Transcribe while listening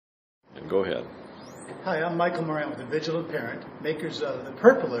Go ahead. Hi, I'm Michael Moran with the Vigilant Parent, makers of the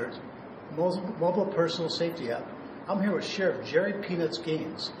PerpAlert mobile personal safety app. I'm here with Sheriff Jerry Peanuts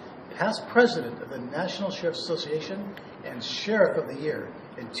Gaines, past president of the National Sheriff's Association and Sheriff of the Year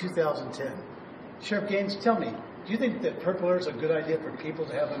in 2010. Sheriff Gaines, tell me, do you think that PerpAlert is a good idea for people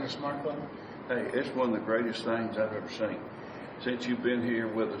to have on their smartphone? Hey, it's one of the greatest things I've ever seen. Since you've been here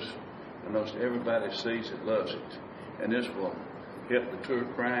with us, almost everybody sees it, loves it. And this will help deter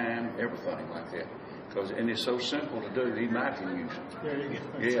crime, everything like that. And it's so simple to do, even I can use it. There you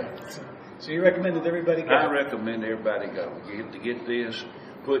go. Yeah. So you recommend that everybody go? I recommend everybody go. You have to get this,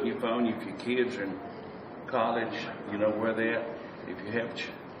 put in your phone. If your kids are in college, you know where they're at. If you have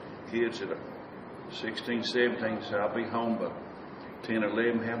kids that are 16, 17, say, I'll be home by 10 or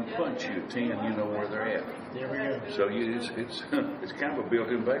 11, have them punch you at 10, you know where they're at. There we go. So it's kind of a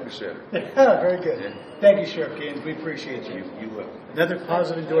built-in babysitter. Very good. Yeah. Thank you, Sheriff Gaines. We appreciate you. You will. Another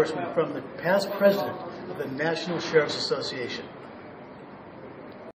positive endorsement from the past president of the National Sheriff's Association.